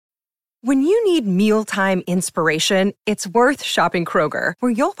When you need mealtime inspiration, it's worth shopping Kroger,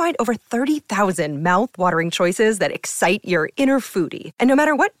 where you'll find over 30,000 mouth-watering choices that excite your inner foodie. And no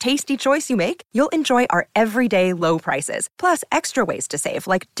matter what tasty choice you make, you'll enjoy our everyday low prices, plus extra ways to save,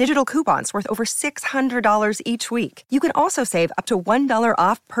 like digital coupons worth over $600 each week. You can also save up to $1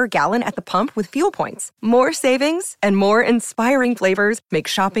 off per gallon at the pump with fuel points. More savings and more inspiring flavors make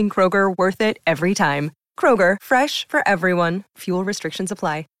shopping Kroger worth it every time. Kroger, fresh for everyone. Fuel restrictions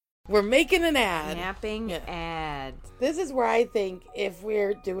apply. We're making an ad. Napping ad. This is where I think if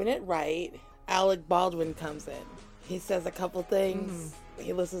we're doing it right, Alec Baldwin comes in. He says a couple things.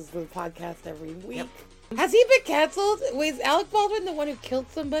 He listens to the podcast every week. Yep. Has he been canceled? Wait, is Alec Baldwin the one who killed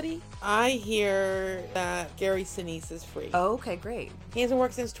somebody? I hear that Gary Sinise is free. Oh, okay, great. He hasn't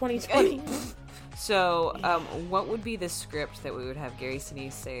worked since 2020. So, what would be the script that we would have Gary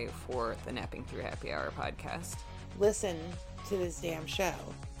Sinise say for the Napping Through Happy Hour podcast? Listen to this damn show.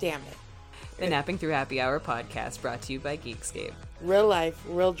 Damn it. The Napping Through Happy Hour podcast, brought to you by Geekscape. Real life,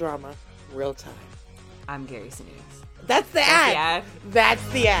 real drama, real time. I'm Gary Sinise. That's the ad. That's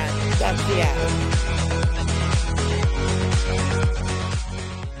the ad. That's the ad.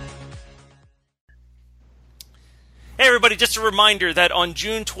 Hey everybody, just a reminder that on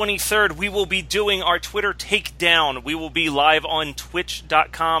June 23rd we will be doing our Twitter takedown. We will be live on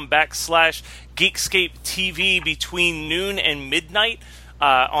twitch.com/Geekscape TV between noon and midnight.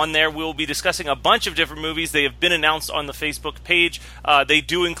 On there, we'll be discussing a bunch of different movies. They have been announced on the Facebook page. They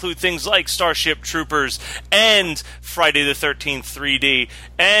do include things like Starship Troopers and Friday the 13th 3D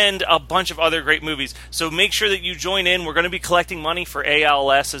and a bunch of other great movies. So make sure that you join in. We're going to be collecting money for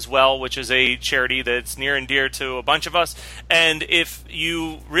ALS as well, which is a charity that's near and dear to a bunch of us. And if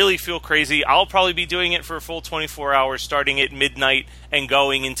you really feel crazy, I'll probably be doing it for a full 24 hours starting at midnight and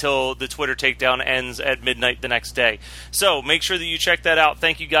going until the Twitter takedown ends at midnight the next day. So make sure that you check that out.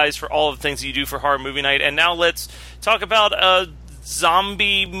 Thank you guys for all of the things that you do for Horror Movie Night. And now let's talk about a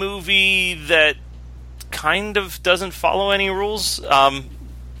zombie movie that kind of doesn't follow any rules. I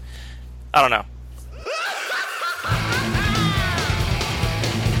don't know.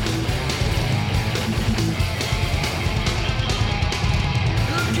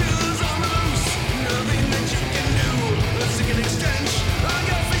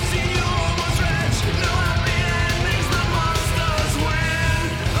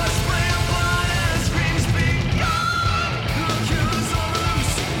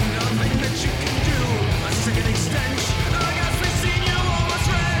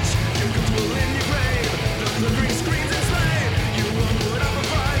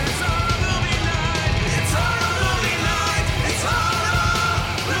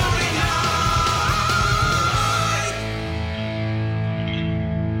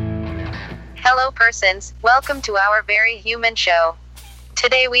 Hello persons, welcome to our very human show.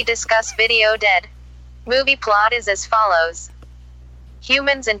 Today we discuss Video Dead. Movie plot is as follows.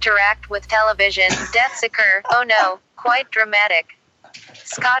 Humans interact with television, deaths occur, oh no, quite dramatic.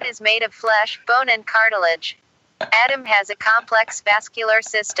 Scott is made of flesh, bone and cartilage. Adam has a complex vascular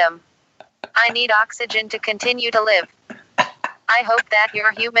system. I need oxygen to continue to live. I hope that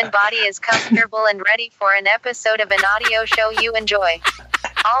your human body is comfortable and ready for an episode of an audio show you enjoy.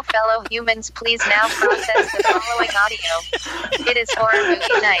 All fellow humans, please now process the following audio. It is Horror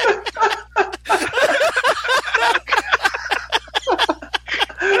Movie Night.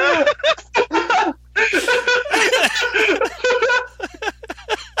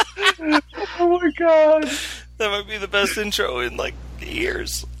 Oh my god. That might be the best intro in, like,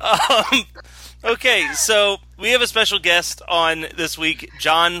 years. Okay, so we have a special guest on this week,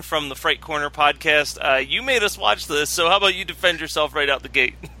 John from the Fright Corner podcast. You made us watch this, so how about you defend yourself right out the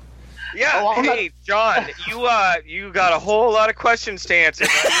gate? Yeah, hey, John, you got a whole lot of questions to answer.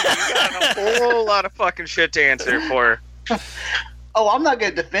 You got a whole lot of fucking shit to answer for. Oh, I'm not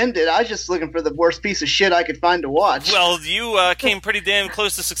going to defend it. I was just looking for the worst piece of shit I could find to watch. Well, you came pretty damn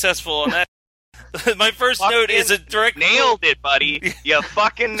close to successful on that. My first note is a direct... Nailed it, buddy. You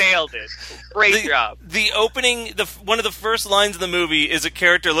fucking nailed it. Great job. The opening, one of the first lines of the movie is a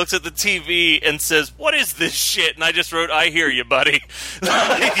character looks at the TV and says, "What is this shit?" And I just wrote, "I hear you, buddy."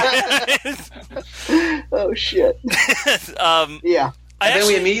 Oh, shit. Yeah. And then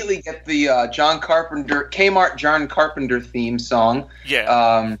we immediately get the Kmart John Carpenter theme song.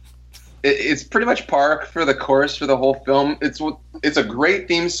 Yeah. It's pretty much par for the course for the whole film. It's a great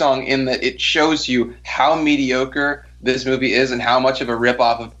theme song in that it shows you how mediocre this movie is and how much of a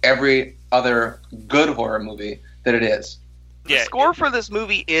ripoff of every other good horror movie that it is. The score for this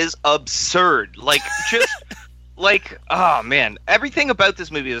movie is absurd. Like, just... like, oh man, everything about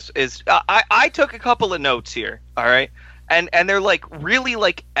this movie is I took a couple of notes here, all right? and they're like really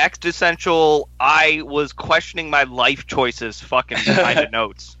like existential. I was questioning my life choices, fucking kind of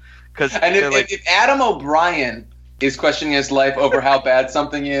notes. And if Adam O'Brien is questioning his life over how bad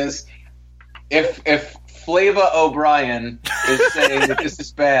something is, if Flava O'Brien is saying that this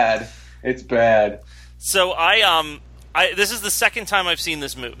is bad, it's bad. So this is the second time I've seen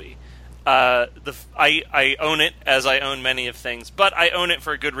this movie. I own it, as I own many of things, but I own it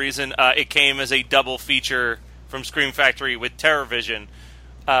for a good reason. It came as a double feature from Scream Factory with TerrorVision,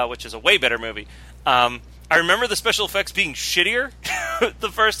 which is a way better movie. I remember the special effects being shittier the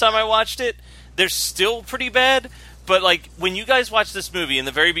first time I watched it. They're still pretty bad, but like when you guys watch this movie in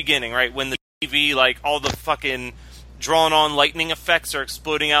the very beginning, right, when the TV, like all the fucking drawn-on lightning effects are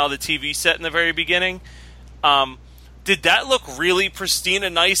exploding out of the TV set in the very beginning, did that look really pristine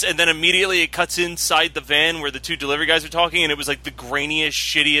and nice, and then immediately it cuts inside the van where the two delivery guys are talking, and it was like the grainiest,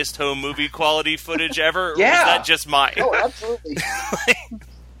 shittiest home movie quality footage ever? Yeah. Or was that just mine? Oh, absolutely.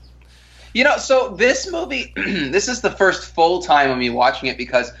 So this movie, this is the first full time of me watching it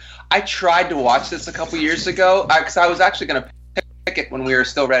because I tried to watch this a couple years ago because I was actually going to pick it when we were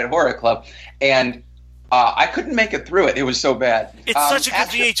still Reddit Horror Club, and I couldn't make it through it. It was so bad. It's such a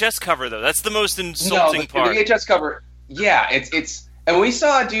good VHS cover, though. That's the most insulting part. The VHS cover, yeah, it's. And we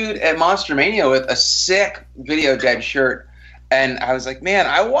saw a dude at Monster Mania with a sick Video Dead shirt, and I was like, man,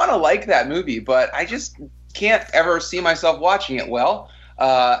 I want to like that movie, but I just can't ever see myself watching it. Well,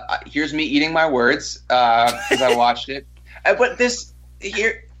 here's me eating my words because I watched it. But this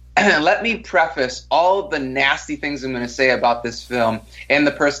here, let me preface all of the nasty things I'm going to say about this film and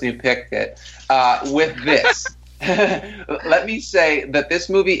the person who picked it with this. Let me say that this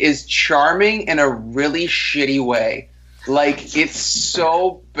movie is charming in a really shitty way. Like, it's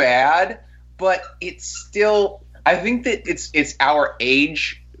so bad, but it's still, I think that it's our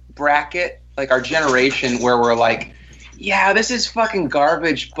age bracket, like our generation, where we're like, yeah, this is fucking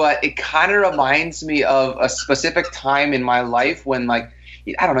garbage, but it kind of reminds me of a specific time in my life when, like,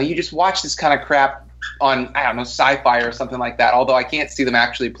 I don't know, you just watch this kind of crap on, I don't know, Sci-Fi or something like that, although I can't see them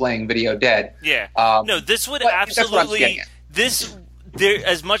actually playing Video Dead. Yeah. No, this would absolutely,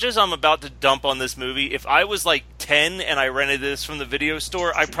 as much as I'm about to dump on this movie, if I was like 10 and I rented this from the video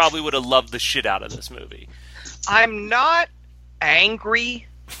store, I probably would have loved the shit out of this movie. I'm not angry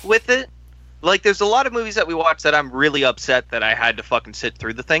with it. Like, there's a lot of movies that we watch that I'm really upset that I had to fucking sit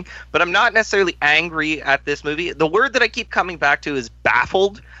through the thing, but I'm not necessarily angry at this movie. The word that I keep coming back to is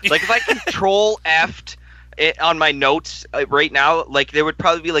baffled. Like, if I Control F'd it on my notes right now, like, there would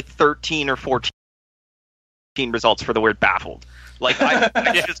probably be like 13 or 14 results for the word baffled. Like,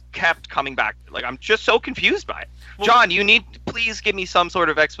 I just kept coming back. Like, I'm just so confused by it. John, you need to please give me some sort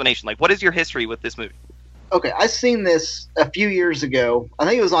of explanation. Like, what is your history with this movie? Okay, I seen this a few years ago. I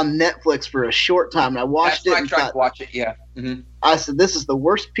think it was on Netflix for a short time, and I watched it. I tried to watch it, yeah. Mm-hmm. I said, this is the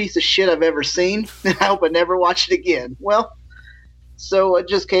worst piece of shit I've ever seen, and I hope I never watch it again. Well, so I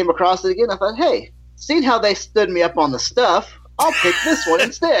just came across it again. I thought, hey, seeing how they stood me up on the stuff, I'll pick this one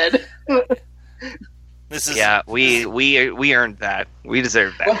instead. Yeah, we earned that. We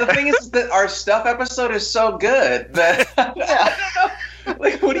deserve that. Well, the thing is that our stuff episode is so good that I don't know.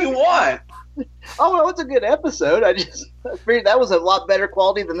 Like, what do you want? Oh, well, it's a good episode. I figured that was a lot better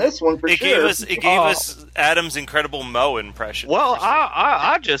quality than this one for sure. It gave us Adam's incredible Moe impression. Well,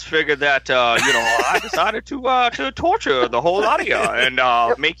 I just figured that I decided to torture the whole lot of you and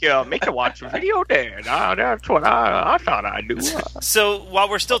make you watch Video Dead. That's what I thought I'd do. So while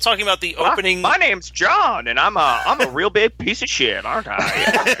we're still talking about the opening, my name's John, and I'm a real big piece of shit, aren't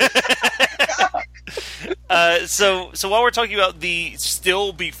I? So while we're talking about the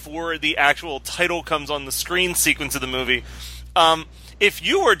still before the actual title comes on the screen sequence of the movie, if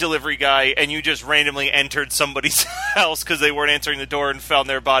you were a delivery guy and you just randomly entered somebody's house because they weren't answering the door and found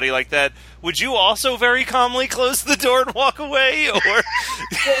their body like that, would you also very calmly close the door and walk away? Or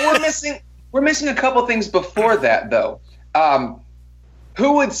well, we're missing a couple things before that, though.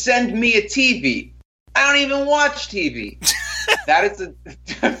 Who would send me a TV? I don't even watch TV. That's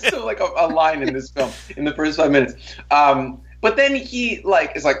still like a line in this film in the first 5 minutes. But then he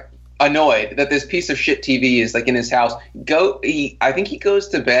is annoyed that this piece of shit TV is like in his house. I think he goes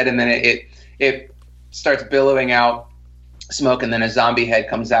to bed and then it starts billowing out smoke and then a zombie head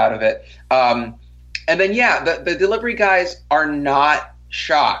comes out of it. And then the delivery guys are not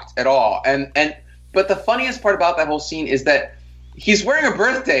shocked at all. But the funniest part about that whole scene is that he's wearing a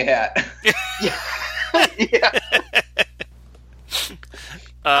birthday hat. Yeah.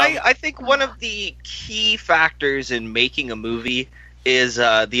 I think one of the key factors in making a movie is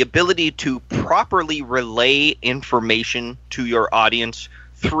the ability to properly relay information to your audience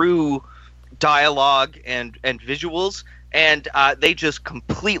through dialogue and visuals and they just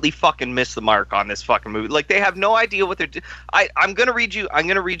completely fucking miss the mark on this fucking movie. Like, they have no idea what they're doing. I'm gonna read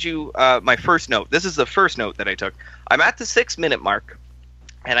you my first note. This is the first note that I took. I'm at the 6-minute mark,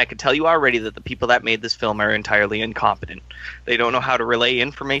 and I can tell you already that the people that made this film are entirely incompetent. They don't know how to relay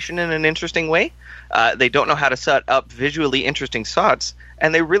information in an interesting way. They don't know how to set up visually interesting shots,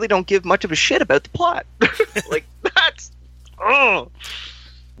 and they really don't give much of a shit about the plot. Like, that's... Oh.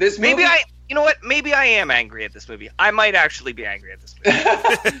 This movie... Maybe you know what? Maybe I am angry at this movie. I might actually be angry at this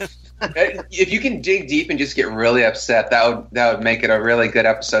movie. If you can dig deep and just get really upset, that would make it a really good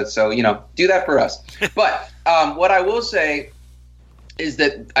episode. So, do that for us. But what I will say is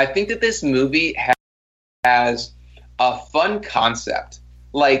that I think that this movie has a fun concept.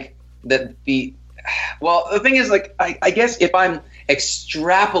 Like, the thing is, like, I guess if I'm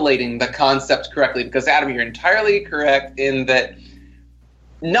extrapolating the concept correctly, because Adam, you're entirely correct in that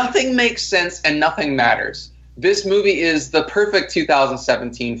nothing makes sense and nothing matters. This movie is the perfect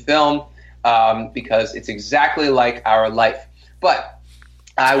 2017 film because it's exactly like our life. But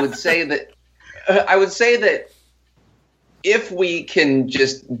I would say that if we can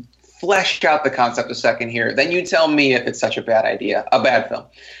just flesh out the concept a second here, then you tell me if it's such a bad idea, a bad film.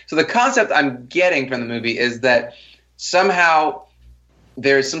 So the concept I'm getting from the movie is that somehow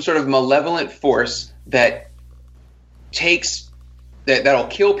there's some sort of malevolent force that that'll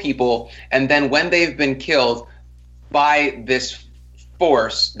kill people, and then when they've been killed by this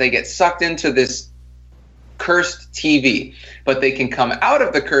force, they get sucked into this cursed TV, but they can come out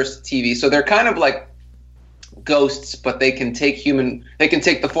of the cursed TV, so they're kind of like ghosts, but they can take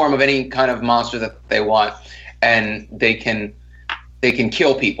the form of any kind of monster that they want, and they can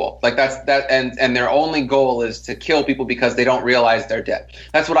kill people. Like and their only goal is to kill people because they don't realize they're dead.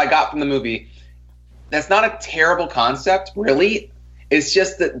 That's what I got from the movie. That's not a terrible concept, really. It's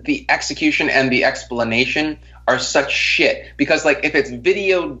just that the execution and the explanation are such shit. Because, like, if it's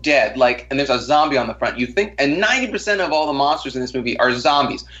video dead, like, and there's a zombie on the front, you think, and 90% of all the monsters in this movie are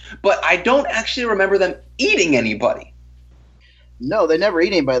zombies. But I don't actually remember them eating anybody. No, they never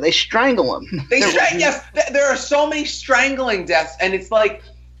eat anybody. They strangle them. Yes, there are so many strangling deaths, and it's like,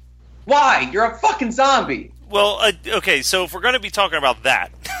 why? You're a fucking zombie. Well, okay, so if we're going to be talking about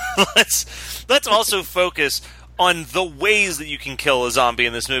that, let's also focus on the ways that you can kill a zombie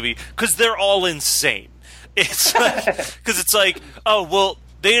in this movie, because they're all insane. It's because it's like, oh, well,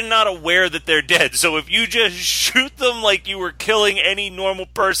 they're not aware that they're dead, so if you just shoot them like you were killing any normal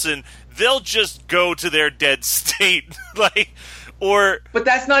person, they'll just go to their dead state. But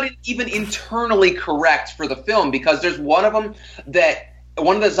that's not even internally correct for the film, because there's one of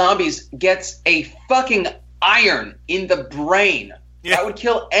the zombies gets a fucking iron in the brain. Yeah. That would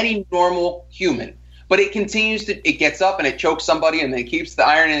kill any normal human. But it gets up and it chokes somebody and it keeps the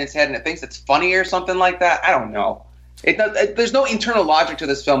iron in its head and it thinks it's funny or something like that. I don't know. There's no internal logic to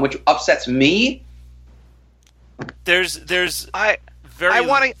this film, which upsets me. I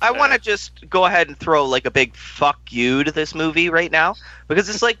want to just go ahead and throw like a big fuck you to this movie right now, because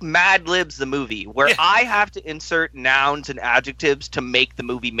it's like Mad Libs the movie, where I have to insert nouns and adjectives to make the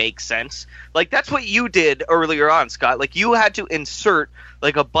movie make sense. Like, that's what you did earlier on, Scott. Like, you had to insert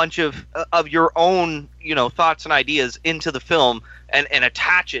like a bunch of your own, thoughts and ideas into the film and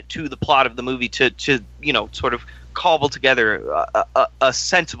attach it to the plot of the movie to sort of cobble together a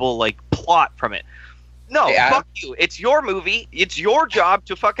sensible like plot from it. No, fuck you. It's your movie. It's your job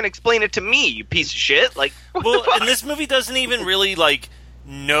to fucking explain it to me, you piece of shit. Like, well, and this movie doesn't even really like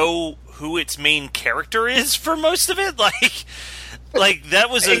know who its main character is for most of it. Like that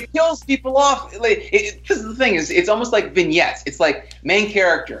was it kills people off. Because the thing is, it's almost like vignettes. It's like main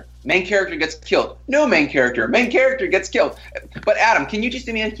character gets killed. No main character gets killed. But Adam, can you just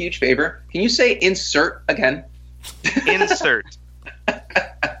do me a huge favor? Can you say insert again? Insert. Can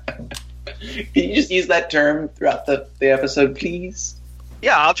you just use that term throughout the episode, please?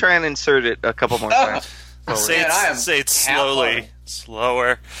 Yeah, I'll try and insert it a couple more times. Say it slowly.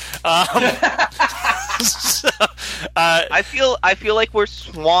 Slower. I feel like we're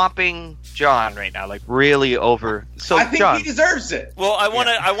swamping John right now, like really over. So I think John, he deserves it. Well, I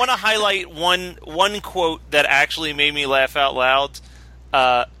want to highlight one quote that actually made me laugh out loud,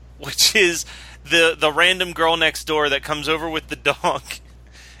 which is the random girl next door that comes over with the dog.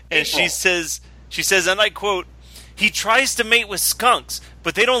 And she says, and I quote, "He tries to mate with skunks,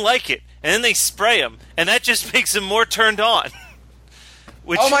 but they don't like it, and then they spray him, and that just makes him more turned on."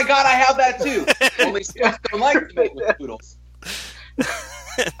 Oh my god, I have that too. Only skunks don't like to mate with poodles.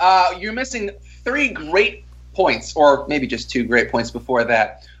 You're missing 3 great points, or maybe just 2 great points before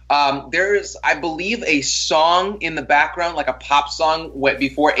that. There's, I believe, a song in the background, like a pop song,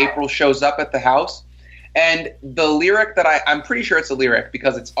 before April shows up at the house. And the lyric that I'm pretty sure it's a lyric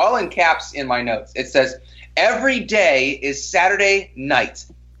because it's all in caps in my notes. It says, "Every day is Saturday night."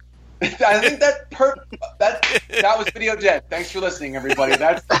 I think that was Video Dead. Thanks for listening, everybody.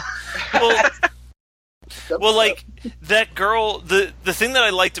 That's well, like that girl. The thing that I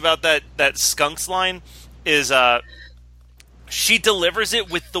liked about that Skunks line is she delivers it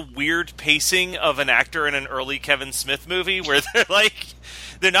with the weird pacing of an actor in an early Kevin Smith movie, where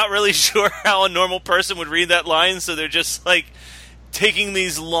they're not really sure how a normal person would read that line, so they're just like taking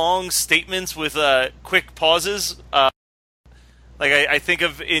these long statements with quick pauses. Like I think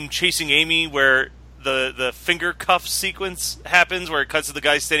of in Chasing Amy, where the finger cuff sequence happens, where it cuts to the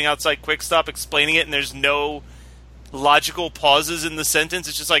guy standing outside Quick Stop explaining it, and there's no logical pauses in the sentence.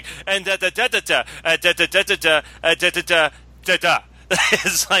 It's just like and da da da da da da da da da da da da da da.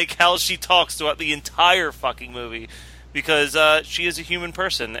 It's like how she talks throughout the entire fucking movie, because she is a human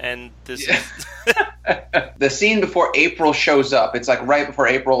person, and this. The scene before April shows up. It's like right before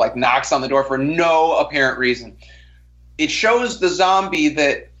April like knocks on the door for no apparent reason. It shows the zombie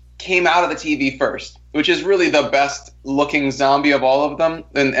that came out of the TV first, which is really the best looking zombie of all of them,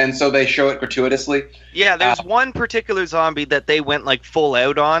 and so they show it gratuitously. Yeah, there's one particular zombie that they went like full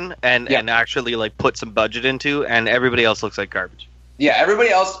out on and actually like put some budget into, and everybody else looks like garbage. Yeah, everybody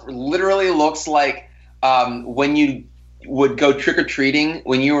else literally looks like when you would go trick-or-treating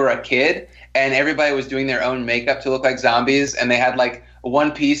when you were a kid, and everybody was doing their own makeup to look like zombies, and they had like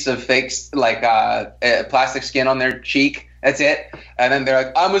one piece of fake like plastic skin on their cheek. That's it. And then they're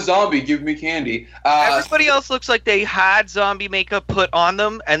like, "I'm a zombie, give me candy." Everybody else looks like they had zombie makeup put on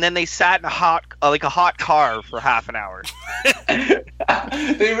them, and then they sat in a hot car for half an hour.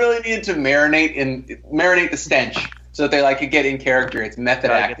 They really needed to marinate the stench so that they like could get in character. It's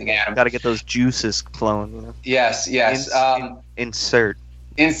method acting, Adam. Got to get those juices flowing. You know? Yes. Insert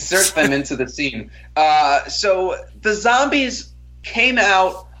them into the scene. So the zombies came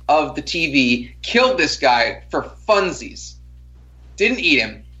out of the TV, killed this guy for funsies. Didn't eat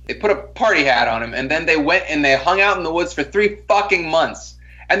him. They put a party hat on him, and then they went and they hung out in the woods for 3 fucking months.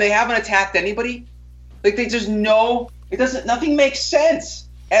 And they haven't attacked anybody? Like, nothing makes sense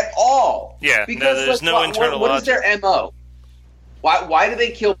at all. Yeah, because there's no internal logic. What is their MO? Why do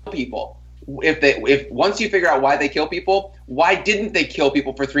they kill people? If once you figure out why they kill people, why didn't they kill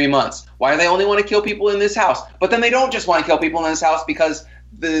people for 3 months? Why do they only want to kill people in this house? But then they don't just want to kill people in this house because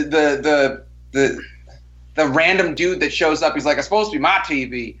the random dude that shows up, he's like, "It's supposed to be my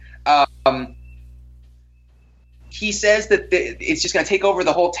TV." He says that it's just going to take over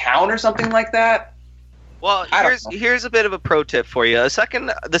the whole town or something like that. Well, here's a bit of a pro tip for you. The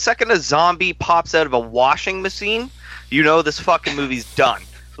second a zombie pops out of a washing machine, you know this fucking movie's done.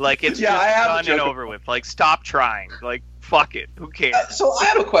 Like, it's just done and over with. Like, stop trying. Like, fuck it. Who cares? So I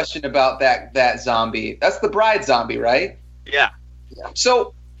have a question about that zombie. That's the bride zombie, right? Yeah.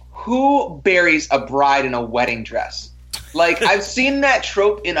 So who buries a bride in a wedding dress? Like, I've seen that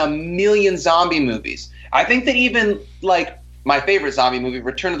trope in a million zombie movies. I think that even, like, my favorite zombie movie,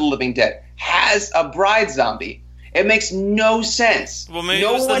 Return of the Living Dead, has a bride zombie. It makes no sense. Well, maybe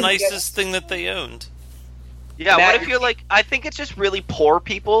it was the nicest thing that they owned. Yeah, what if you're like, I think it's just really poor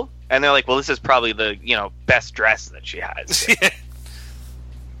people, and they're like, well, this is probably the, best dress that she has.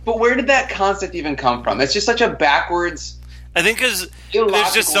 But where did that concept even come from? It's just such a backwards... I think because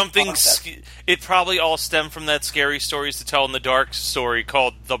there's just something... It probably all stemmed from that Scary Stories to Tell in the Dark story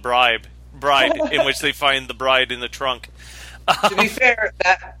called The Bride, in which they find the bride in the trunk. To be fair,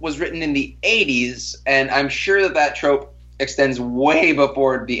 that was written in the 80s, and I'm sure that trope extends way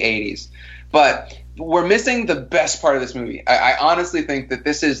before the 80s. But we're missing the best part of this movie. I honestly think that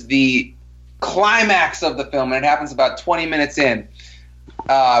this is the climax of the film, and it happens about 20 minutes in.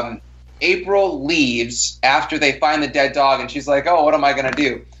 April leaves after they find the dead dog, and she's like, "Oh, what am I going to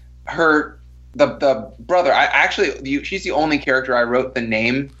do?" The brother, she's the only character I wrote the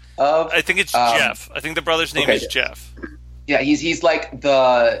name of. I think it's Jeff. I think the brother's name is Jeff. Yeah, he's like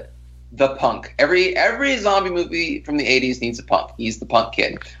the punk. Every zombie movie from the 80s needs a punk. He's the punk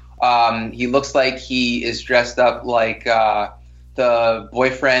kid. He looks like he is dressed up like the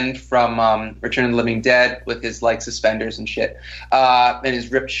boyfriend from Return of the Living Dead with his like suspenders and shit, and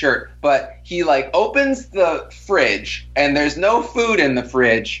his ripped shirt. But he like opens the fridge and there's no food in the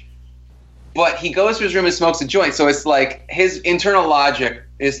fridge, but he goes to his room and smokes a joint. So it's like his internal logic,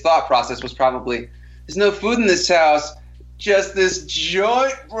 his thought process was probably, "There's no food in this house, just this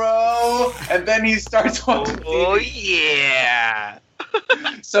joint, bro." And then he starts watching. Oh yeah.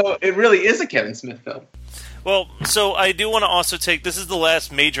 So it really is a Kevin Smith film. Well, so I do want to also take... This is the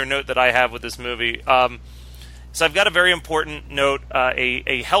last major note that I have with this movie. So I've got a very important note,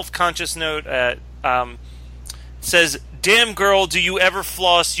 a health-conscious note, Says, "Damn girl, do you ever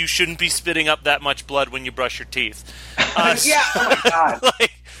floss? You shouldn't be spitting up that much blood when you brush your teeth." Yeah, oh my god.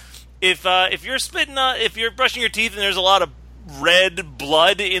 Like, if you're spitting, if you're brushing your teeth and there's a lot of red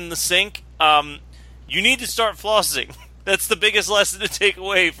blood in the sink, you need to start flossing. That's the biggest lesson to take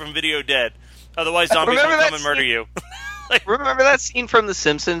away from Video Dead. Otherwise, zombies will come and murder you. Remember that scene from The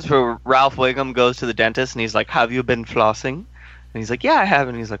Simpsons where Ralph Wiggum goes to the dentist and he's like, "Have you been flossing?" And he's like, "Yeah, I have."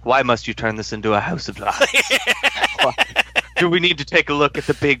 And he's like, "Why must you turn this into a house of lies? Do we need to take a look at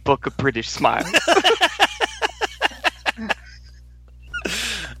the big book of British Smiles?"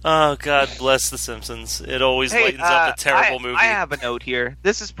 Oh, God bless The Simpsons. It always lightens up a terrible movie. I have a note here.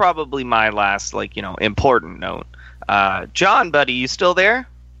 This is probably my last, important note. John, buddy, you still there?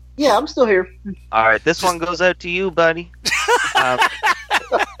 Yeah, I'm still here. All right, this one goes out to you, buddy.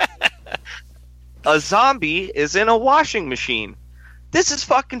 A zombie is in a washing machine. This is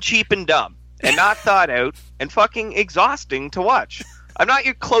fucking cheap and dumb, and not thought out, and fucking exhausting to watch. I'm not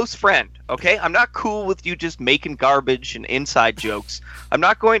your close friend, okay? I'm not cool with you just making garbage and inside jokes. I'm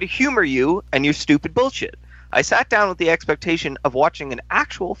not going to humor you and your stupid bullshit. I sat down with the expectation of watching an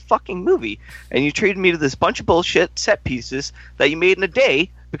actual fucking movie, and you treated me to this bunch of bullshit set pieces that you made in a day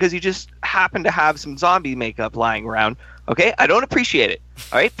because you just happen to have some zombie makeup lying around, okay? I don't appreciate it,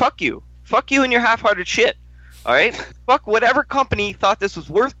 all right? Fuck you. Fuck you and your half-hearted shit, all right? Fuck whatever company thought this was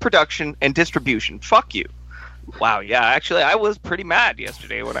worth production and distribution. Fuck you. Wow, yeah, actually, I was pretty mad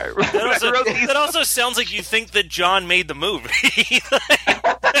yesterday when I wrote these. That also sounds like you think that John made the movie.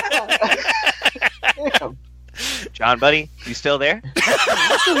 Damn. John, buddy, you still there?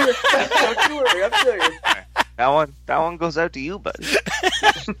 I'm still here. Don't you worry, I'm still here. That one goes out to you, buddy.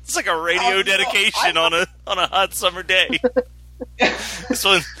 It's like a radio dedication on a hot summer day. This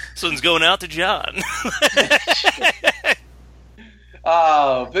one's going out to John.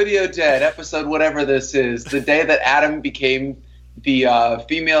 Oh, Video Dead, episode whatever this is. The day that Adam became the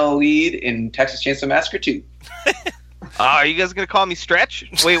female lead in Texas Chainsaw Massacre 2. Are you guys going to call me Stretch?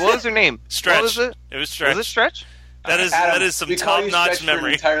 Wait, what was her name? Stretch. What was it? It was Stretch. Was it Stretch? That Adam, is some we call you top-notch Stretch for memory.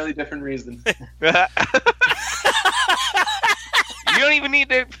 an entirely different reason. You don't even need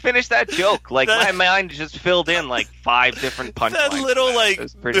to finish that joke. Like, my mind just filled in, 5 different punchlines. That little,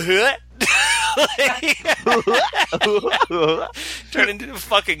 turn into a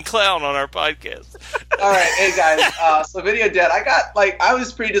fucking clown on our podcast. All right, hey guys. So Video Dead, I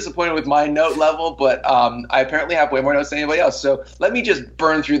was pretty disappointed with my note level, but I apparently have way more notes than anybody else. So let me just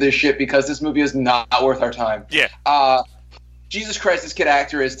burn through this shit because this movie is not worth our time. Yeah. Jesus Christ, this kid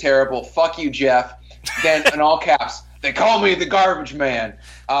actor is terrible. Fuck you, Jeff. Then in all caps, they call me the garbage man.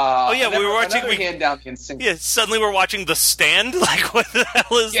 We were watching. Hand down the instinct. Yeah, suddenly we're watching The Stand. Like, what the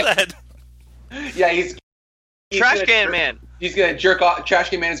hell is that? Yeah, he's Trash Can Man. He's gonna jerk off. Trash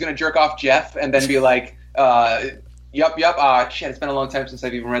Can Man is gonna jerk off Jeff, and then be like, "Yup. Shit, it's been a long time since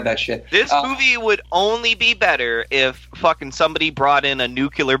I've even read that shit." This movie would only be better if fucking somebody brought in a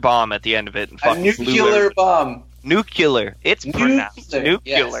nuclear bomb at the end of it and A fucking nuclear bomb. Nuclear. It's pronounced nuclear.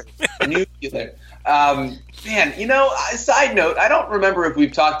 Yes. Nuclear. Man, side note, I don't remember if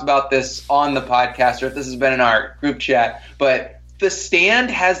we've talked about this on the podcast or if this has been in our group chat, but The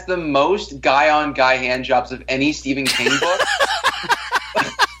Stand has the most guy-on-guy hand jobs of any Stephen King book.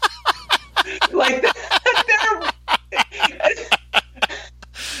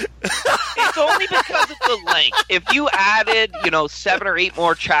 It's only because of the length. If you added, 7 or 8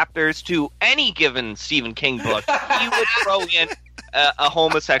 more chapters to any given Stephen King book, he would throw in a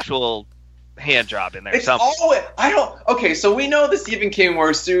homosexual hand job in there. Okay, so we know that Stephen King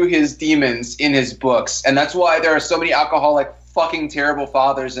works through his demons in his books, and that's why there are so many alcoholic fucking terrible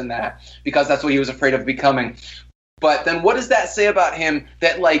fathers in that, because that's what he was afraid of becoming. But then what does that say about him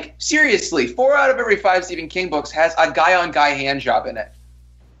that, seriously, 4 out of every 5 Stephen King books has a guy-on-guy hand job in it?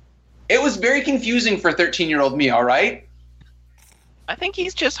 It was very confusing for 13-year-old me, all right? I think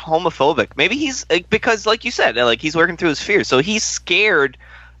he's just homophobic. Maybe he's, because like you said, he's working through his fears, so he's scared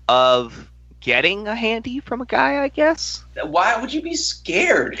of getting a handy from a guy, I guess. Why would you be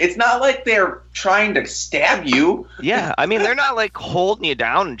scared? It's not like they're trying to stab you. Yeah, I mean, they're not holding you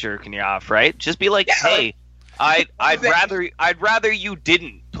down and jerking you off, right? Just be like, hey, I'd rather you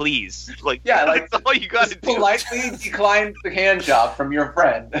didn't, please. That's all you got to do. Politely decline the hand job from your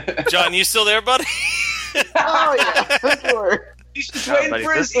friend. John, you still there, buddy? Oh, yeah. Sure. He's just waiting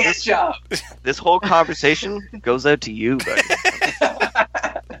for his hand job. This whole conversation goes out to you, buddy.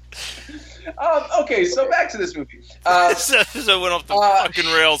 Okay, so back to this movie. This episode went off the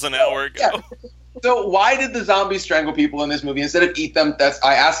fucking rails an hour ago. Yeah. So why did the zombies strangle people in this movie instead of eat them?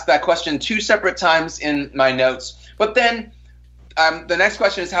 I asked that question 2 separate times in my notes. But then the next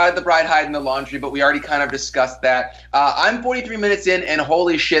question is, how did the bride hide in the laundry? But we already kind of discussed that. I'm 43 minutes in, and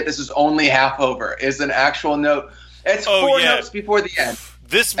holy shit, this is only half over. Is an actual note. It's four notes before the end.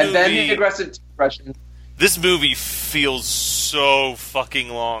 This movie, and then the aggressive expression. This movie feels so fucking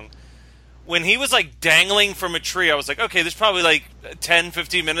long. When he was like dangling from a tree, I was like, okay, there's probably like 10,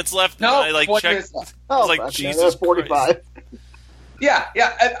 15 minutes left. No, and I like checked. I was like, Jesus, 45. Yeah.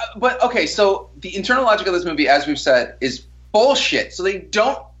 But okay, so the internal logic of this movie, as we've said, is bullshit. So they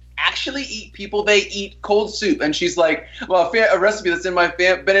don't actually eat people; they eat cold soup. And she's like, "Well, a recipe that's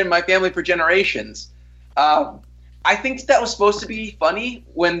been in my family for generations." I think that was supposed to be funny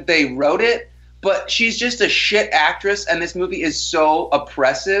when they wrote it, but she's just a shit actress, and this movie is so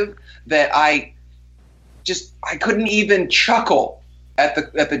oppressive that I couldn't even chuckle at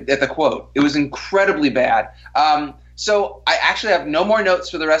the quote. It was incredibly bad. So I actually have no more notes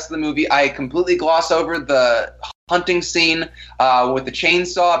for the rest of the movie. I completely gloss over the hunting scene with the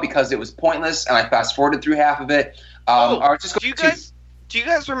chainsaw because it was pointless, and I fast forwarded through half of it. Do you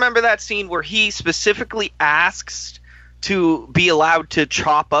guys remember that scene where he specifically asks to be allowed to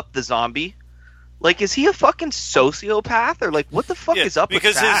chop up the zombie? Like, is he a fucking sociopath? Or, like, what the fuck is up with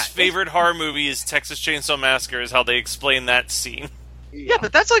that? Because his favorite horror movie is Texas Chainsaw Massacre, is how they explain that scene. Yeah,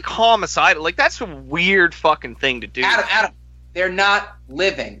 but that's, like, homicidal. Like, that's a weird fucking thing to do. Adam, they're not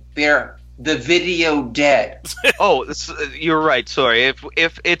living. They're the video dead. You're right, sorry.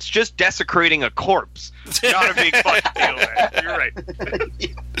 If it's just desecrating a corpse, not a big fucking deal, man. You're right.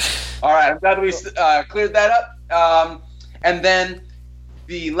 All right, I'm glad we cleared that up. And then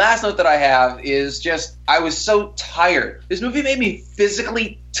the last note that I have is just, I was so tired. This movie made me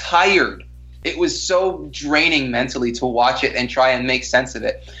physically tired. It was so draining mentally to watch it and try and make sense of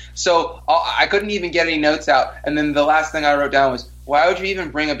it. So I couldn't even get any notes out. And then the last thing I wrote down was, why would you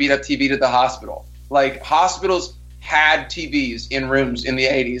even bring a beat-up TV to the hospital? Like, hospitals had TVs in rooms in the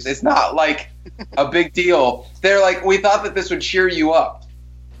 80s. It's not like a big deal. They're like, we thought that this would cheer you up.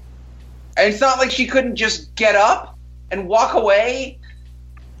 And it's not like she couldn't just get up and walk away.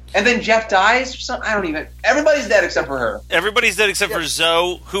 And then Jeff dies. Everybody's dead except for her. Everybody's dead except for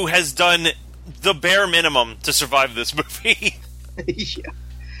Zoe, who has done the bare minimum to survive this movie. Yeah.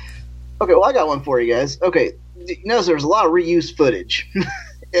 Okay, well, I got one for you guys. Okay, you notice there's a lot of reused footage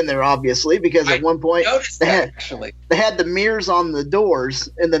in there, obviously, because at one point they had the mirrors on the doors,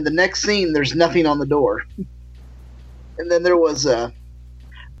 and then the next scene there's nothing on the door. And then there was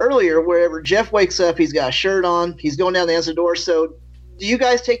earlier, wherever Jeff wakes up, he's got a shirt on, he's going down to answer the door. So, do you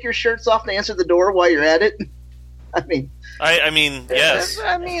guys take your shirts off to answer the door while you're at it? I mean, yes.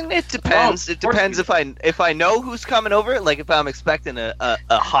 I mean, it depends. It depends if I know who's coming over. Like, if I'm expecting a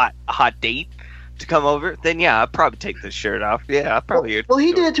hot date to come over, then yeah, I'll probably take the shirt off. Yeah, I'll probably. Well,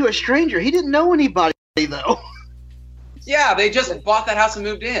 he did it to a stranger. He didn't know anybody though. Yeah, they just bought that house and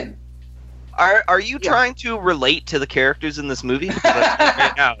moved in. Are you trying to relate to the characters in this movie?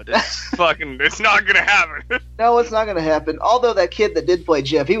 Right now, it's not gonna happen. No, it's not gonna happen. Although that kid that did play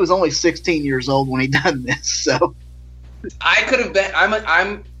Jeff, he was only 16 years old when he done this. So I could have been.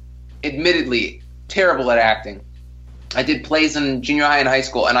 I'm admittedly terrible at acting. I did plays in junior high and high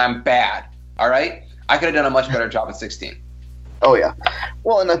school, and I'm bad. All right, I could have done a much better job at 16. Oh yeah.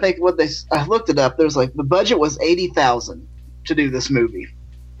 Well, and I think I looked it up. There's like the budget was $80,000 to do this movie.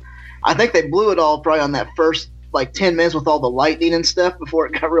 I think they blew it all probably on that first like 10 minutes with all the lightning and stuff before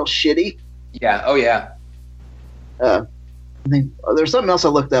it got real shitty. Yeah. Oh yeah. I think there's something else I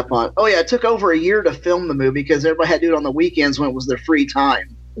looked up on. Oh yeah, it took over a year to film the movie because everybody had to do it on the weekends when it was their free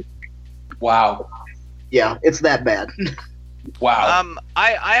time. Wow. Yeah, it's that bad. Wow.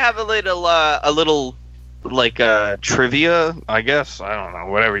 I have a little like trivia, I guess. I don't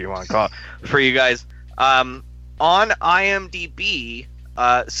know, whatever you want to call it, for you guys. On IMDb,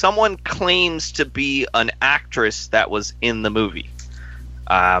 someone claims to be an actress that was in the movie.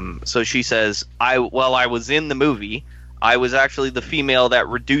 So she says, I was in the movie. I was actually the female that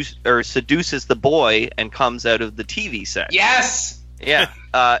seduces the boy and comes out of the TV set. Yes! Yeah.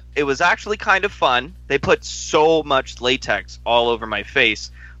 It was actually kind of fun. They put so much latex all over my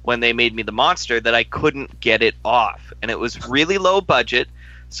face when they made me the monster that I couldn't get it off. And it was really low budget,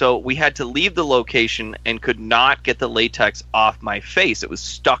 so we had to leave the location and could not get the latex off my face. It was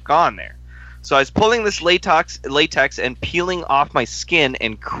stuck on there. So I was pulling this latex and peeling off my skin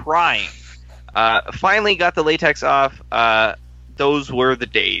and crying. Finally got the latex off. Those were the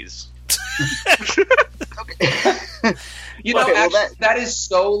days. You know, actually, that is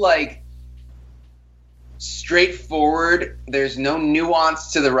so, like, straightforward. There's no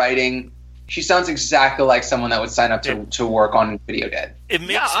nuance to the writing. She sounds exactly like someone that would sign up to work on Video Dead. It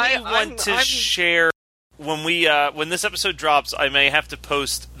makes me want to share when this episode drops, I may have to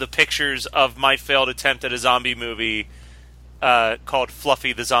post the pictures of my failed attempt at a zombie movie called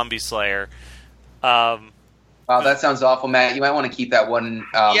Fluffy the Zombie Slayer. Wow, that sounds awful, Matt. You might want to keep that one.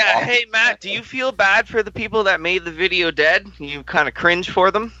 Off. Hey, Matt, do you feel bad for the people that made the video dead? You kind of cringe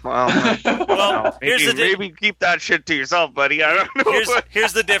for them? Well, maybe keep that shit to yourself, buddy. I don't know.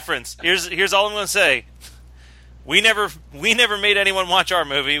 Here's the difference. Here's all I'm going to say. We never made anyone watch our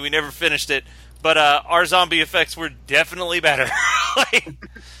movie. We never finished it. But our zombie effects were definitely better.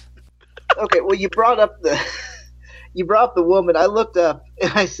 Okay, well, you brought up the woman. I looked up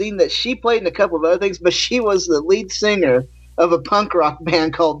and I seen that she played in a couple of other things, but she was the lead singer of a punk rock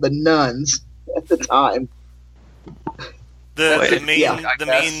band called the Nuns at the time. The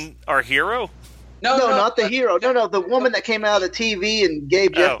main our hero? No, not the hero. No, the woman that came out of the TV and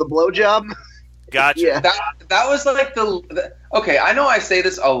gave Jeff the blowjob. Gotcha. Yeah. That was like the okay. I know I say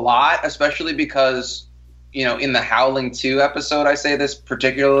this a lot, especially because in the Howling 2 episode, I say this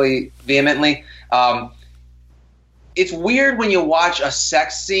particularly vehemently. It's weird when you watch a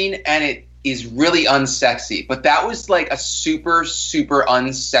sex scene and it is really unsexy, but that was like a super, super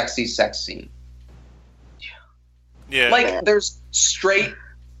unsexy sex scene. Yeah. Like there's straight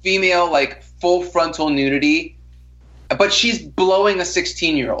female, like full frontal nudity, but she's blowing a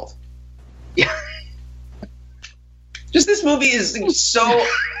 16-year-old. Yeah. Just this movie is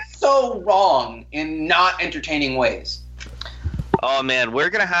so wrong in not entertaining ways. Oh, man, we're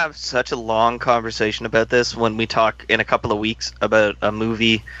going to have such a long conversation about this when we talk in a couple of weeks about a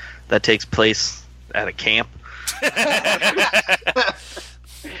movie that takes place at a camp. That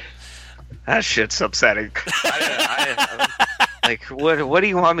shit's upsetting. Like, what do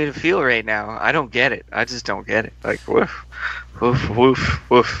you want me to feel right now? I don't get it. I just don't get it. Like, woof, woof,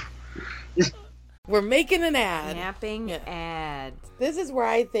 woof, woof. We're making an ad. Napping ad. This is where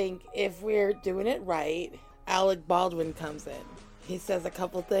I think if we're doing it right, Alec Baldwin comes in. He says a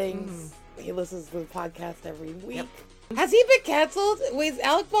couple things. He listens to the podcast every week. Yep. Has he been canceled? Wait, is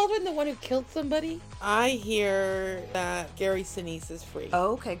Alec Baldwin the one who killed somebody? I hear that Gary Sinise is free.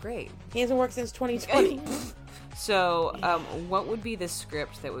 Oh, okay, great. He hasn't worked since 2020. So, what would be the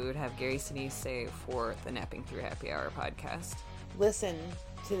script that we would have Gary Sinise say for the Napping Through Happy Hour podcast? Listen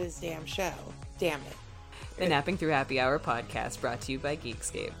to this damn show. Damn it. The Napping Through Happy Hour podcast brought to you by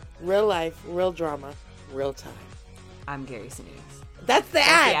Geekscape. Real life, real drama, real time. I'm Gary Sinise. That's the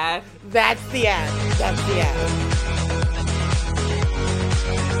ad. That's the ad. That's the ad.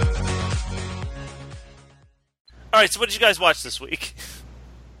 All right, so what did you guys watch this week?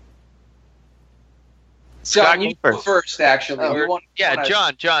 John, you go first, actually.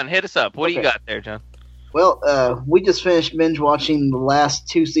 John, hit us up. What do you got there, John? Well, we just finished binge watching the last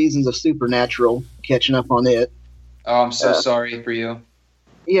 2 seasons of Supernatural, catching up on it. Oh, I'm so sorry for you.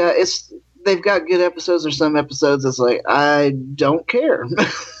 Yeah, they've got good episodes. There's some episodes that's like, I don't care.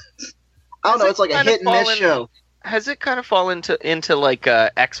 I don't know. It's like a hit and miss show. Has it kind of fallen into like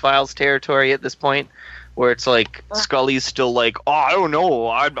X-Files territory at this point? Where it's like Scully's still like, oh, I don't know,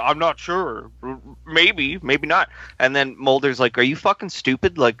 I'm not sure, maybe not, and then Mulder's like, are you fucking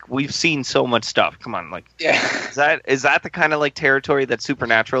stupid? Like, we've seen so much stuff. Come on, like, yeah. Is that the kind of like territory that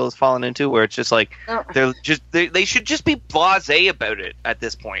Supernatural has fallen into, where it's just like they should just be blasé about it at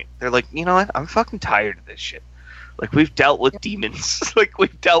this point. They're like, you know what? I'm fucking tired of this shit. Like, we've dealt with demons. Like,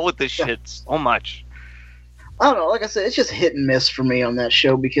 we've dealt with this shit so much. I don't know. Like I said, it's just hit and miss for me on that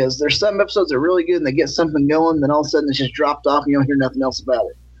show because there's some episodes that are really good and they get something going, then all of a sudden it's just dropped off and you don't hear nothing else about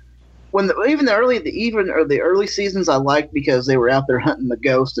it. Even the early seasons I liked because they were out there hunting the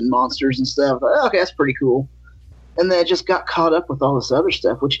ghosts and monsters and stuff. I thought, okay, that's pretty cool. And then it just got caught up with all this other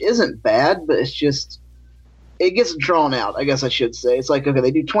stuff, which isn't bad, but it's just it gets drawn out. I guess I should say it's like, okay,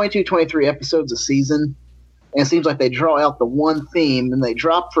 they do 22, 23 episodes a season. And it seems like they draw out the one theme and they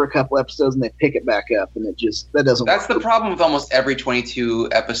drop for a couple episodes and they pick it back up, and that doesn't work. That's the problem with almost every 22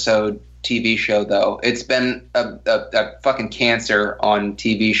 episode TV show, though. It's been a fucking cancer on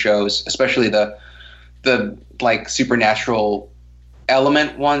TV shows, especially the like supernatural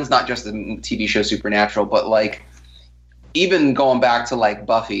element ones, not just the TV show Supernatural, but like even going back to like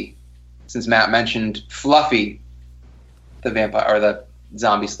Buffy, since Matt mentioned Fluffy, the vampire or the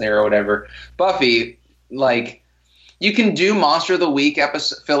zombie slayer or whatever. Buffy, like, you can do Monster of the Week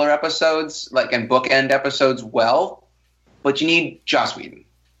filler episodes, like, and bookend episodes well, but you need Joss Whedon,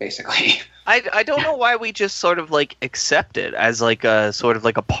 basically. I don't know why we just sort of like accept it as like a sort of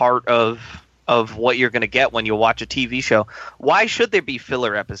like a part of what you're going to get when you watch a TV show. Why should there be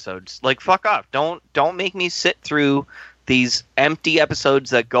filler episodes? Like, fuck off. Don't make me sit through these empty episodes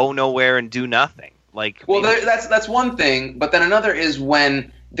that go nowhere and do nothing. Like, well, that's one thing, but then another is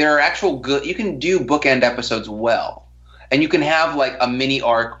when there are actual good. You can do bookend episodes well, and you can have like a mini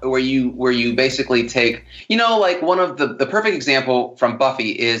arc where you basically take, like one of the perfect example from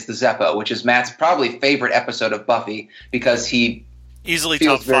Buffy is the Zeppo, which is Matt's probably favorite episode of Buffy because he easily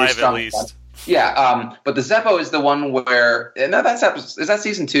feels top very 5 strong at least. Yeah, but the Zeppo is the one where is that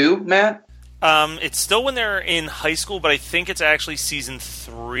season 2, Matt? It's still when they're in high school, but I think it's actually season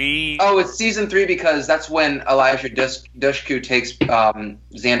 3. Oh, it's season 3 because that's when Elijah Dushku takes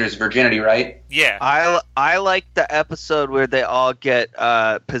Xander's virginity, right? Yeah. I like the episode where they all get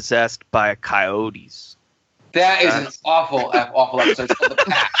possessed by coyotes. That is an awful episode. It's called The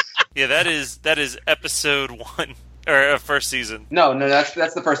Pact. Yeah, that is episode 1 or first season. No,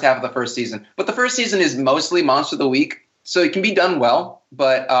 that's the first half of the first season. But the first season is mostly Monster of the Week, so it can be done well.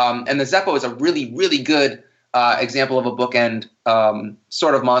 But and the Zeppo is a really, really good example of a bookend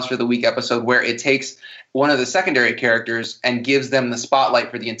sort of Monster of the Week episode where it takes one of the secondary characters and gives them the spotlight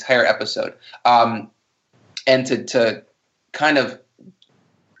for the entire episode. And to kind of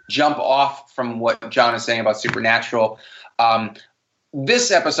jump off from what John is saying about Supernatural, this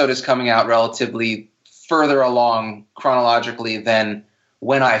episode is coming out relatively further along chronologically than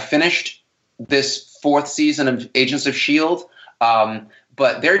when I finished this 4th season of Agents of S.H.I.E.L.D.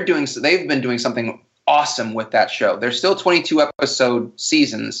 But they've been doing something awesome with that show. There's still 22 episode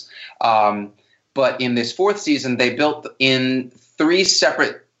seasons, but in this 4th season, they built in 3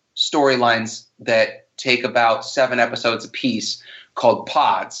 separate storylines that take about 7 episodes apiece, called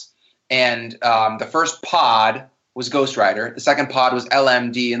pods. And the first pod was Ghost Rider, the second pod was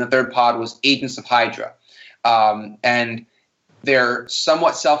LMD, and the third pod was Agents of Hydra. And they're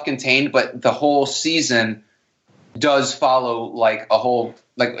somewhat self-contained, but the whole season does follow like a whole,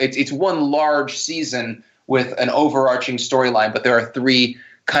 like it's one large season with an overarching storyline, but there are 3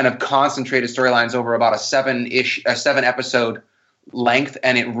 kind of concentrated storylines over about a 7 episode length,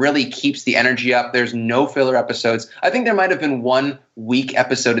 and it really keeps the energy up. There's no filler episodes. I think there might have been 1 weak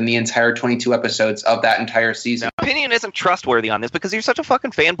episode in the entire 22 episodes of that entire season. Now, opinion isn't trustworthy on this because you're such a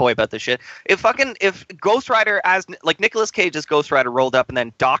fucking fanboy about this shit. If Ghost Rider as like Nicolas Cage as Ghost Rider rolled up and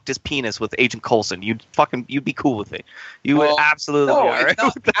then docked his penis with Agent Coulson, you'd be cool with it. You would absolutely be all right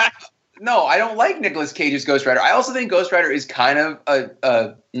with that. No, I don't like Nicolas Cage's Ghost Rider. I also think Ghost Rider is kind of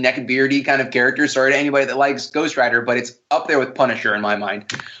a neckbeardy kind of character. Sorry to anybody that likes Ghost Rider, but it's up there with Punisher in my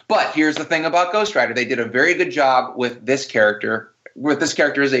mind. But here's the thing about Ghost Rider. They did a very good job with this character, with this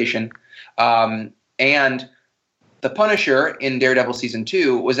characterization. And the Punisher in Daredevil Season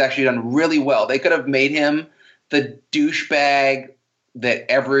 2 was actually done really well. They could have made him the douchebag that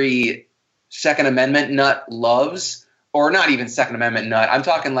every Second Amendment nut loves. Or not even Second Amendment nut. I'm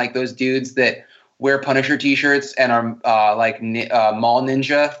talking like those dudes that wear Punisher t-shirts and are like mall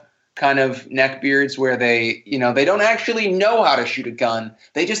ninja kind of neckbeards where they don't actually know how to shoot a gun.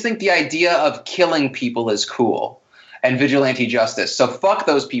 They just think the idea of killing people is cool and vigilante justice. So fuck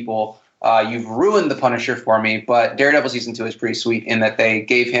those people. You've ruined the Punisher for me. But Daredevil Season 2 is pretty sweet in that they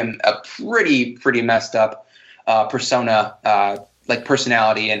gave him a pretty messed up persona, like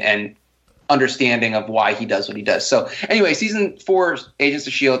personality and understanding of why he does what he does. So anyway, season 4 Agents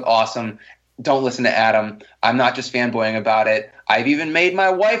of S.H.I.E.L.D. awesome. Don't listen to Adam. I'm not just fanboying about it. I've even made my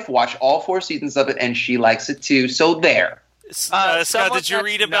wife watch all 4 seasons of it, and she likes it too. So there. Scott, did you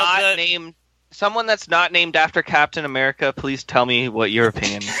read about that? Someone that's not named after Captain America, please tell me what your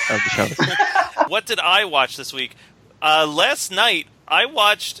opinion of the show is. What did I watch this week? Last night, I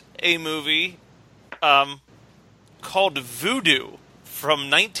watched a movie called Voodoo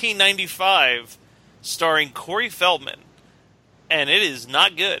from 1995, starring Corey Feldman, and it is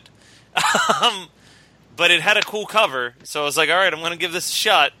not good. But it had a cool cover, so I was like, all right, I'm going to give this a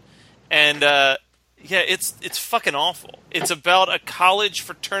shot. And it's fucking awful. It's about a college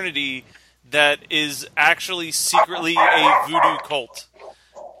fraternity that is actually secretly a voodoo cult,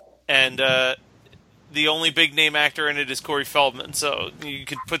 and the only big name actor in it is Corey Feldman. So you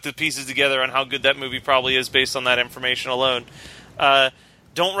could put the pieces together on how good that movie probably is based on that information alone.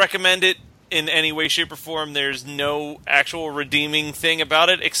 Don't recommend it in any way, shape, or form. There's no actual redeeming thing about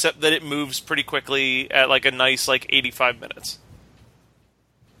it, except that it moves pretty quickly at like a nice 85 minutes.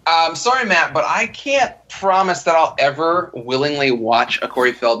 Sorry, Matt, but I can't promise that I'll ever willingly watch a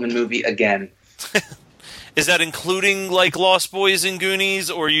Corey Feldman movie again. Is that including Lost Boys and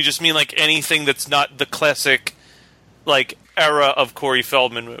Goonies, or you just mean anything that's not the classic era of Corey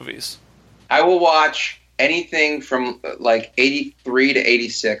Feldman movies? I will watch anything from 83 to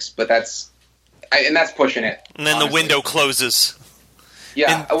 86, but that's pushing it. And then honestly, the window closes.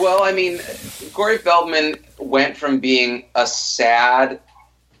 Yeah, well, I mean, Corey Feldman went from being a sad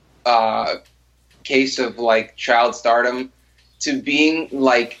case of child stardom to being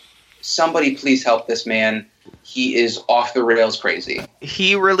like, somebody please help this man. He is off the rails crazy.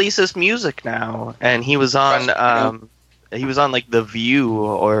 He releases music now, and he was on like The View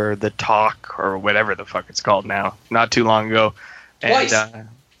or The Talk or whatever the fuck it's called now, not too long ago. Twice. And,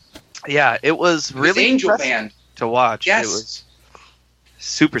 yeah, it was really Angel impressive Band to watch. Yes. It was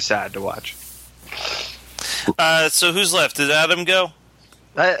super sad to watch. So who's left? Did Adam go?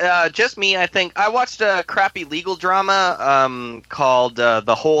 Just me, I think. I watched a crappy legal drama called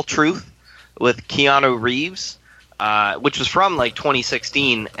The Whole Truth with Keanu Reeves, which was from like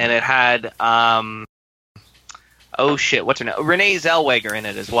 2016, and it had what's her name? Renee Zellweger in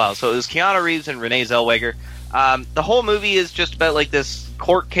it as well. So it was Keanu Reeves and Renee Zellweger. The whole movie is just about like this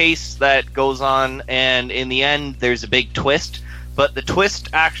court case that goes on, and in the end there's a big twist, but the twist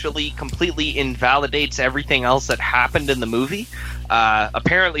actually completely invalidates everything else that happened in the movie.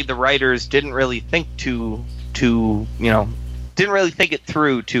 Apparently the writers didn't really think didn't really think it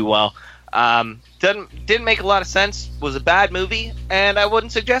through too well. Didn't make a lot of sense. Was a bad movie, and I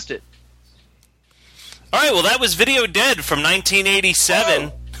wouldn't suggest it. All right, well, that was Video Dead from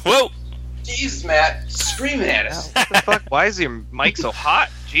 1987. Whoa! Jesus, Matt, screaming at us. What the fuck? Why is your mic so hot?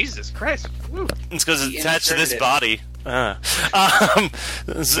 Jesus Christ. It's because it's He attached to this inserted it. body.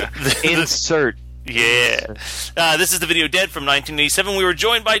 Insert. Yeah. This is the Video Dead from 1987. We were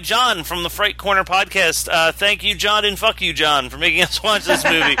joined by John from the Fright Corner podcast. Thank you, John, and fuck you, John, for making us watch this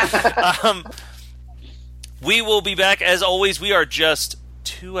movie. We will be back, as always. We are just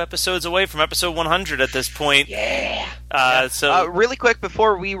 2 episodes away from episode 100 at this point. Yeah. So Really quick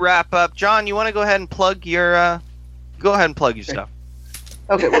before we wrap up, John, you want to go ahead and plug your stuff.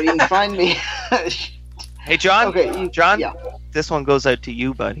 Okay, well, you can find me. Hey, John. Okay, John. yeah. This one goes out to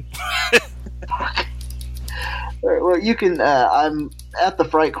you, buddy. Well, you can. I'm at the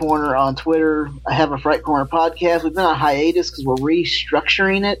Fright Corner on Twitter. I have a Fright Corner podcast. We've been on hiatus because we're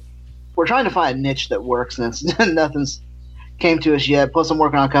restructuring it. We're trying to find a niche that works, and nothing's came to us yet. Plus, I'm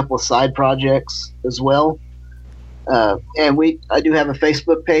working on a couple of side projects as well. And I do have a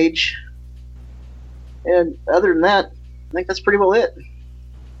Facebook page. And other than that, I think that's pretty well it.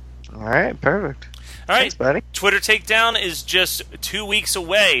 All right, perfect. all right, Thanks, buddy. Twitter Takedown is just 2 weeks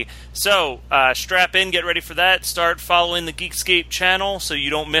away. So strap in, get ready for that. Start following the Geekscape channel so you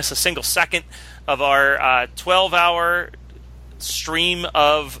don't miss a single second of our 12-hour stream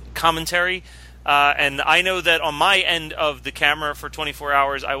of commentary. And I know that on my end of the camera for 24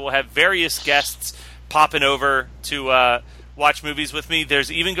 hours, I will have various guests popping over to watch movies with me. There's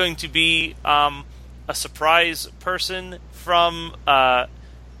even going to be a surprise person from our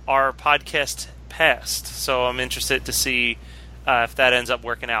podcast past. So I'm interested to see if that ends up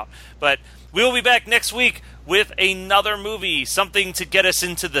working out. But we'll be back next week with another movie, something to get us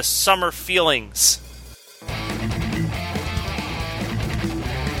into the summer feelings.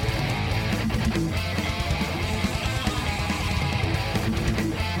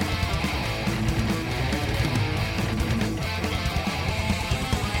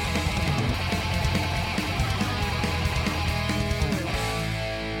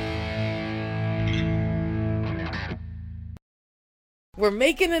 We're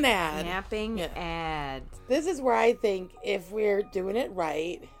making an ad. Napping Yeah. ad. This is where I think if we're doing it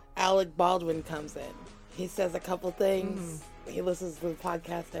right, Alec Baldwin comes in. He says a couple things. He listens to the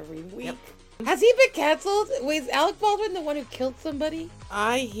podcast every week. Has he been canceled? Wait, is Alec Baldwin the one who killed somebody?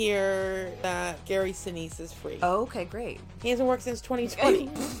 I hear that Gary Sinise is free. Oh, okay, great. He hasn't worked since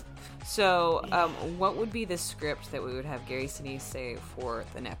 2020. So, what would be the script that we would have Gary Sinise say for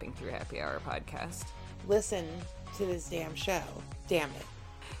the Napping Through Happy Hour podcast? Listen to this damn show. Damn it.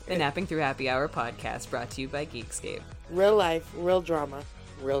 The Napping Through Happy Hour podcast brought to you by Geekscape. Real life, real drama,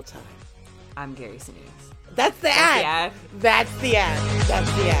 real time. I'm Gary Sinise. That's the ad. That's the ad. That's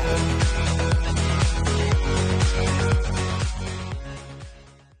the ad.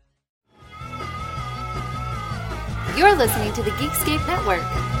 You're listening to the Geekscape Network.